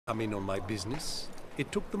come in on my business.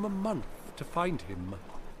 It took them a month to find him.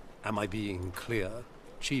 Am I being clear,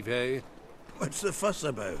 Chive? What's the fuss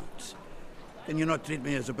about? Can you not treat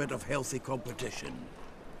me as a bit of healthy competition?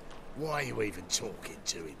 Why are you even talking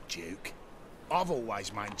to him, Duke? I've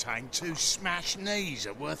always maintained 2 smashed knees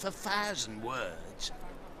are worth 1,000 words.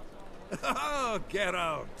 Oh, get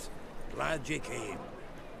out. Glad you came.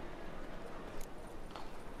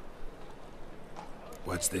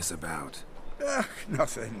 What's this about?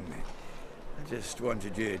 Nothing. I just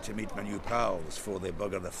wanted you to meet my new pals before they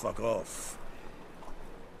bugger the fuck off.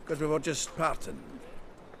 Because we were just parting,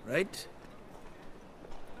 right?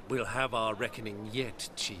 We'll have our reckoning yet,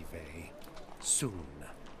 Chive. Soon.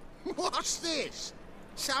 What's this?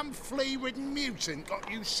 Some flea-ridden mutant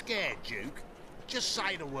got you scared, Duke? Just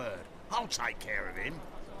say the word. I'll take care of him.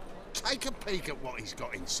 Take a peek at what he's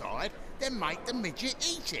got inside, then make the midget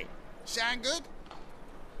eat it. Sound good?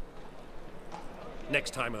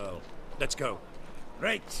 Next time, Earl. Let's go.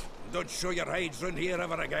 Right. Don't show your hides round here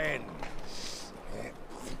ever again.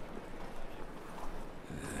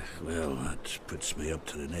 Well, that puts me up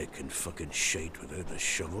to the neck in fucking shite without a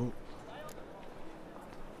shovel.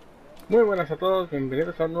 Muy buenas a todos,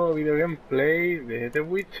 bienvenidos a un nuevo video gameplay de The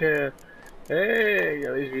Witcher. Ya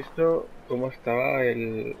habéis visto cómo estaba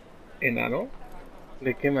el enano.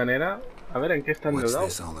 ¿De qué manera? A ver, ¿en qué está endeudado?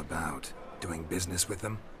 What's this all about? Doing business with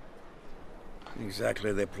them?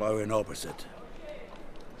 Exactly the ploughing opposite.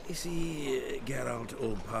 You see, Geralt,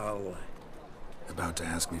 old pal. About to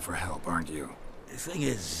ask me for help, aren't you? The thing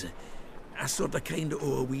is, I sort of kind of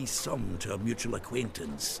owe a wee sum to a mutual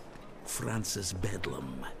acquaintance, Francis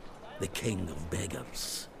Bedlam, the king of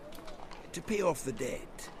beggars. To pay off the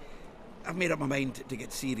debt, I've made up my mind to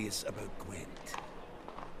get serious about Gwent.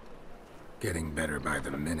 Getting better by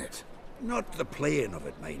the minute. Not the playing of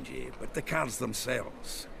it, mind you, but the cards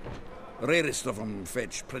themselves. The rarest of them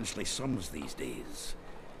fetch princely sums these days.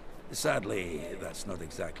 Sadly, that's not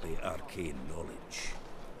exactly arcane knowledge.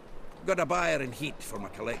 Got a buyer in heat for my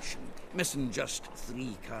collection, missing just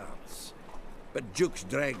 3 cards. But Duke's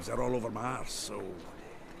dregs are all over my arse, so...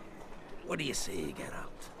 What do you say,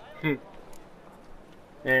 Geralt?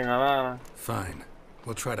 Venga, va. Fine.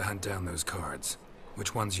 We'll try to hunt down those cards.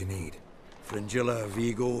 Which ones you need? Fringilla,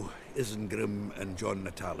 Vigo, Isengrim, and John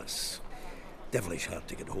Natalis. Devilish hard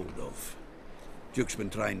to get hold of. Duke's been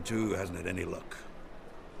trying too, hasn't had any luck.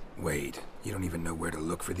 Wait, you don't even know where to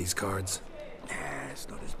look for these cards? Nah, it's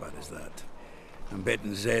not as bad as that. I'm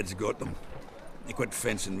betting Zed's got them. He quit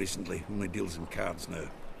fencing recently, only deals in cards now.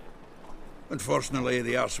 Unfortunately,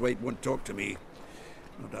 the arsewite won't talk to me.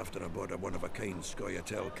 Not after I bought a one-of-a-kind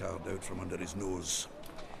Scoia'tael card out from under his nose.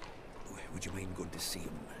 Would you mind going to see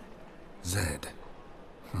him? Zed.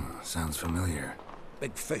 Sounds familiar.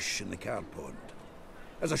 Big fish in the card pond.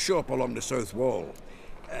 There's a shop along the south wall.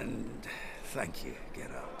 And thank you,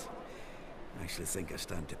 Geralt. I actually think I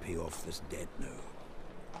stand to pay off this debt now.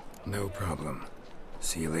 No problem.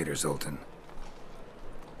 See you later, Zoltan.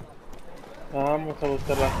 Vamos a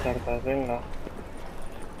buscar las cartas, venga.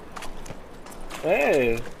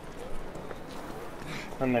 ¡Eh!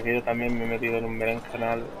 Anda, que yo también me he metido en un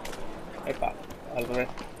berenjenal. Epa, al revés.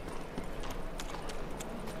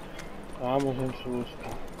 Vamos en su busca.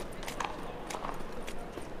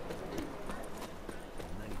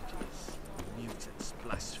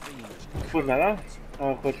 Pues nada,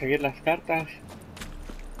 vamos a conseguir las cartas.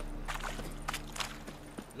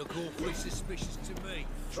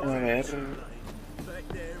 A ver...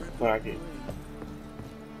 Por aquí.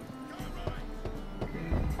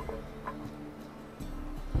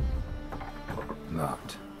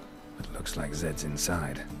 Locked. It looks like Zed's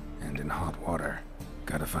inside, and in hot water.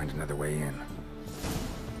 Gotta find another way in.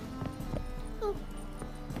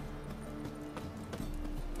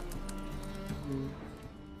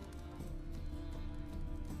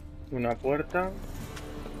 Una puerta.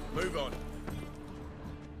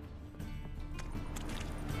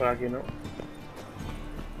 Por aquí no.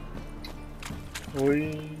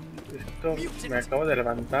 Uy, esto me acabo de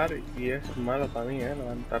levantar y es malo para mí,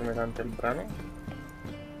 levantarme tan temprano.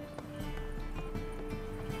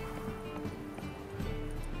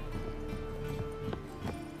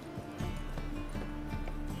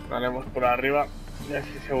 Haremos por arriba y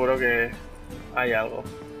así seguro que hay algo.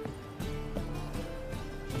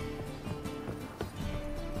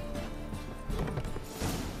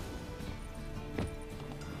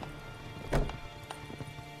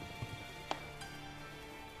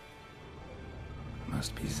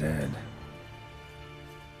 Must be Zed.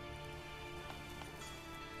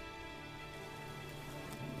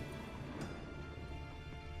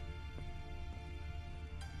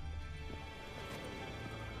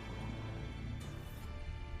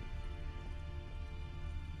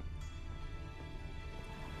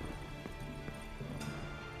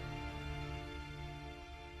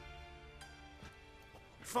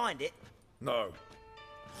 find it? No.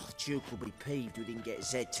 Oh, Duke will be peeved we didn't get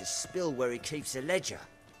Zed to spill where he keeps the ledger.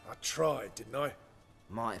 I tried, didn't I?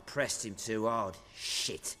 Might have pressed him too hard.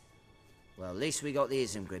 Shit. Well, at least we got the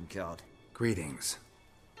Isengrim card. Greetings.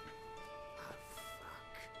 Oh,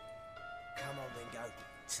 fuck. Come on, Ringo.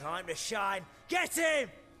 Time to shine. Get him!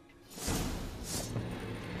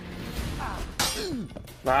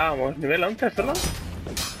 Vamos, nivel 11 solo.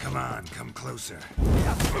 Come on, come closer.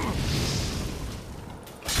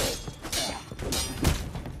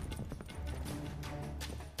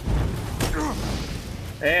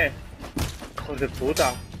 Hijos de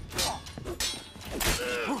puta.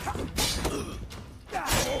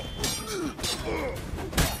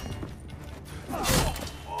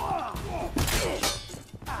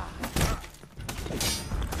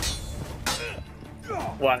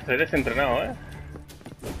 Buah, estoy desentrenado,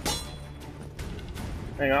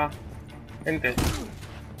 Venga, va. Vente.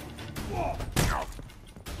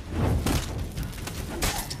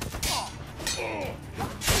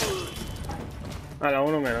 A la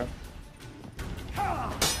uno menos.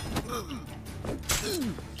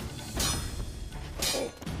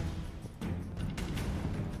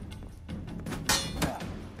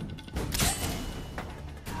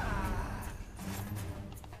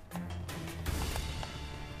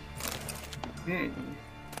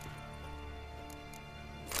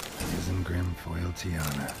 Isengrim foil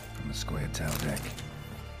Tiana from the Scoia'tael deck.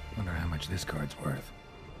 Wonder how much this card's worth.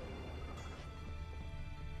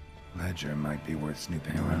 Ledger might be worth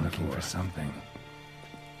snooping around. We're looking for something.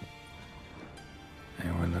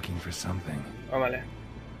 And we're looking for something. Ah, vale.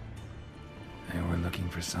 And we're looking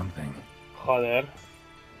for something. Joder.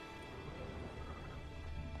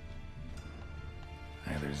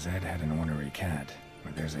 Either Zed had an ornery cat,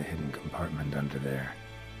 or there's a hidden compartment under there.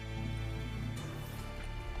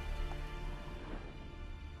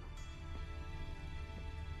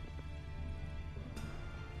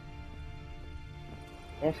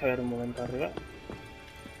 Vamos a ver un momento arriba.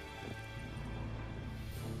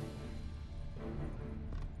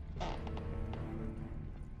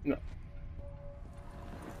 No.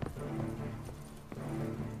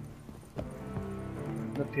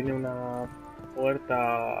 No tiene una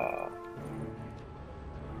puerta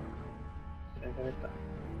secreta.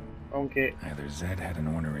 Aunque Either Zed had an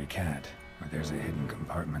ornery cat, or there's a hidden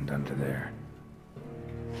compartment under there.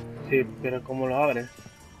 sí, pero ¿cómo lo abres?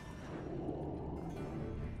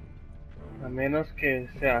 A menos que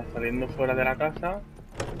sea saliendo fuera de la casa.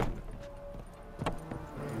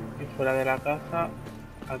 Y fuera de la casa,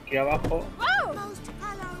 aquí abajo.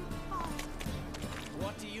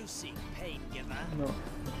 What do you seek, pain giver? No.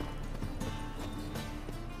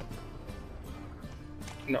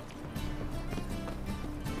 No.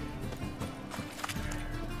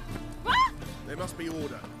 There must be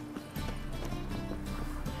order.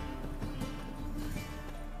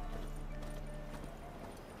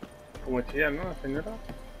 Como chilla, ¿no, la señora?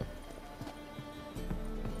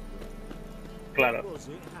 Claro. Was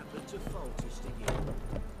it happened to Foltest again?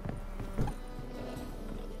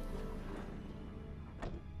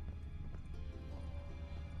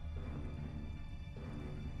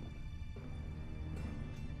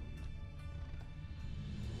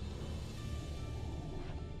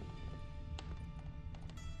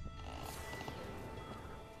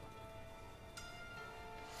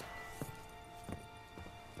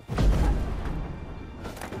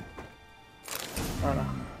 Ahora.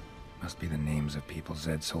 Must be the names of people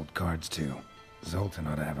Zed sold cards to. Zoltan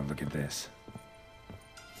ought to have a look at this.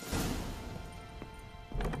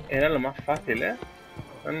 Era lo más fácil, ¿eh?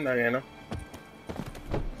 Anda que no.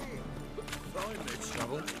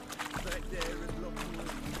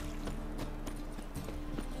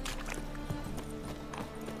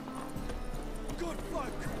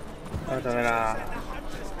 Vamos a ver a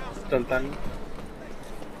Zoltan.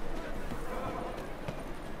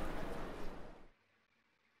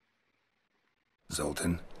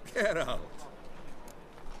 Zoltan, Get out.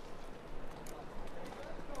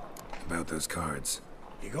 about those cards.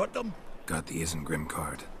 You got them? Got the Isengrim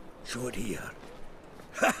card. Show it here.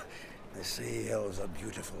 Ha! They say elves are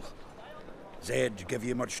beautiful. Zed give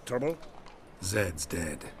you much trouble? Zed's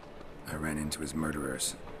dead. I ran into his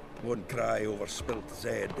murderers. Won't cry over spilt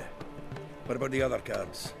Zed. What about the other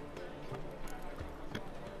cards?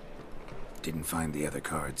 Didn't find the other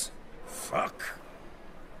cards. Fuck.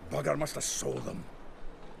 Bugger must have sold them.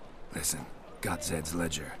 Listen, got Zed's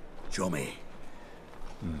ledger. Show me.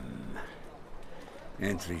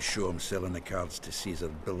 Entries show him selling the cards to Caesar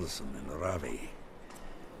Bilson in Ravi.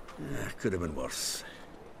 Could have been worse.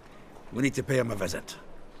 We need to pay him a visit.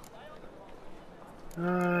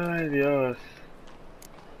 Ay, Dios.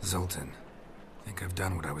 Zoltan, Think I've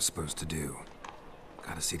done what I was supposed to do.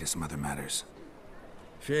 Gotta see to some other matters.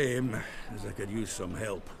 Shame, as I could use some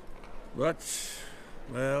help. But,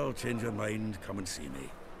 well, change your mind, come and see me.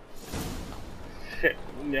 Sí,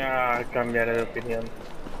 ya cambiaré de opinión.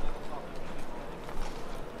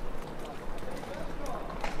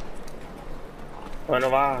 Bueno,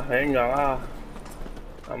 va, venga, va.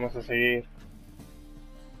 Vamos a seguir.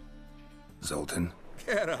 Zoltan?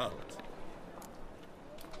 Get out!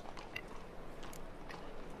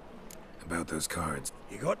 About those cards.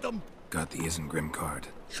 You got them? Got the Isengrim card.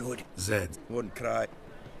 Should. Zed. Won't cry.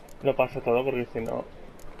 Lo paso todo porque si no...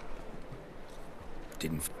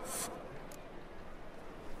 Didn't...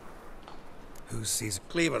 Who's Caesar?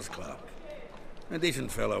 Cleaver's clerk. A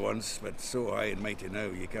decent fella once, but so high and mighty now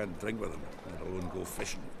you can't drink with him, let alone go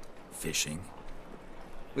fishing. Fishing?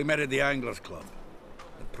 We met at the Anglers Club,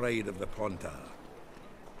 the pride of the Pontar.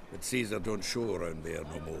 But Caesar don't show around there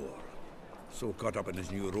no more. So caught up in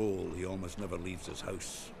his new role, he almost never leaves his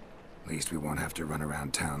house. At least we won't have to run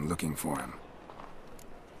around town looking for him.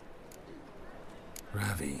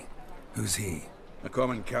 Ravi. Who's he? A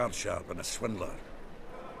common card sharp and a swindler.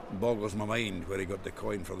 Boggles my mind where he got the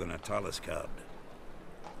coin for the Natalis card.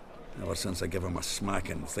 Ever since I gave him a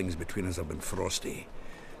smacking, things between us have been frosty.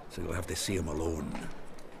 So you'll have to see him alone.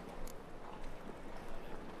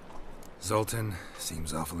 Zoltan,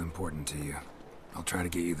 seems awful important to you. I'll try to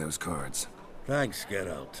get you those cards. Thanks,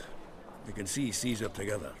 Geralt. You can see Caesar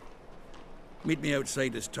together. Meet me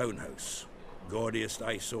outside his townhouse. Gaudiest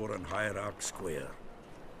eyesore on Hierarch Square.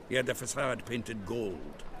 He had the facade painted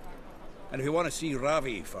gold. And if you want to see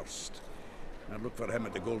Ravi first, I'd look for him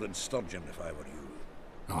at the Golden Sturgeon if I were you.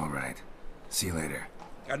 All right. See you later.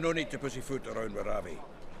 And no need to pussyfoot around with Ravi.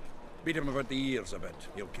 Beat him about the ears a bit.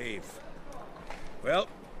 He'll cave. Well,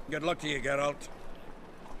 good luck to you, Geralt.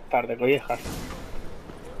 Par de collejas.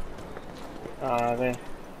 A ver.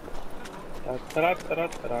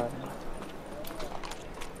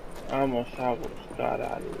 Vamos a buscar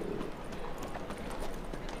al...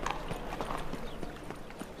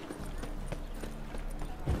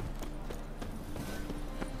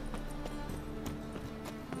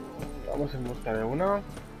 Vamos en busca de uno.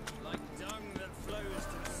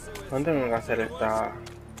 ¿Dónde tengo que hacer esta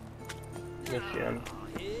misión?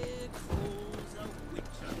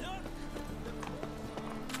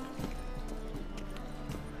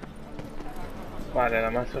 Vale,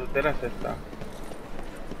 la más soltera es esta.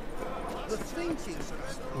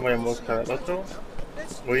 Voy en busca del otro.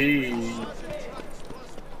 Uy,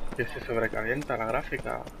 que se sobrecalienta la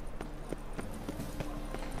gráfica.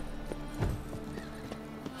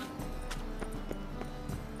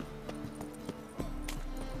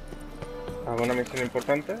 ¿Alguna misión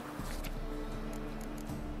importante?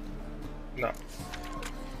 No.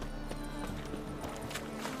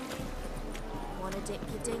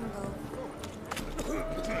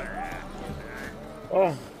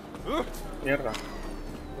 Oh, mierda.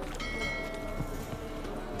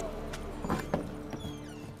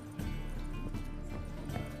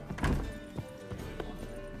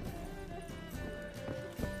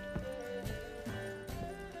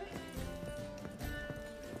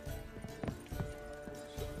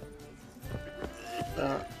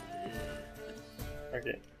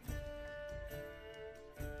 Okay.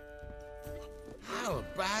 How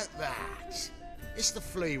about that? It's the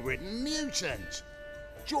flea-ridden mutant.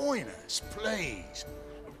 Join us, please.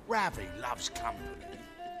 Ravi loves company.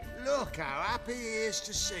 Look how happy he is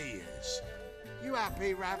to see us. You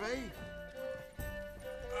happy, Ravi?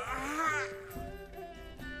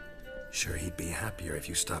 Sure, he'd be happier if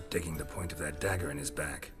you stopped digging the point of that dagger in his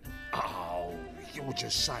back. Oh, you're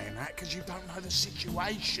just saying that because you don't know the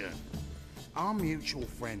situation. Our mutual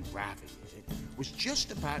friend Ravi was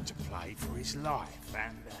just about to play for his life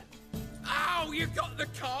and... Oh, you got the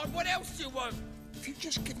card. What else do you want? If you'd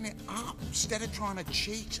just given it up instead of trying to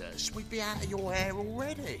cheat us, we'd be out of your hair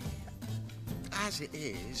already. As it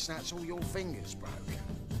is, that's all your fingers broken.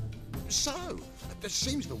 So, it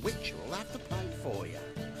seems the Witcher will have to pay for you.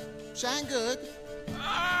 Sound good?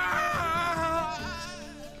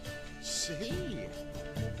 See?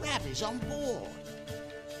 Ravi's on board.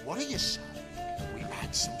 What do you say? We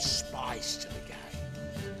add some spice to the game.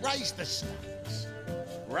 Raise the stakes.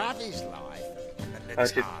 Ravi's life and the A ver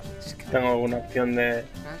si TARDIS. tengo alguna opción de...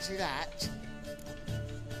 Fancy that?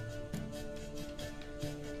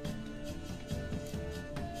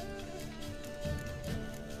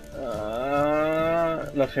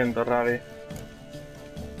 Lo siento, Ravi.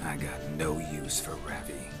 I got no use for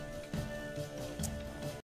Ravi.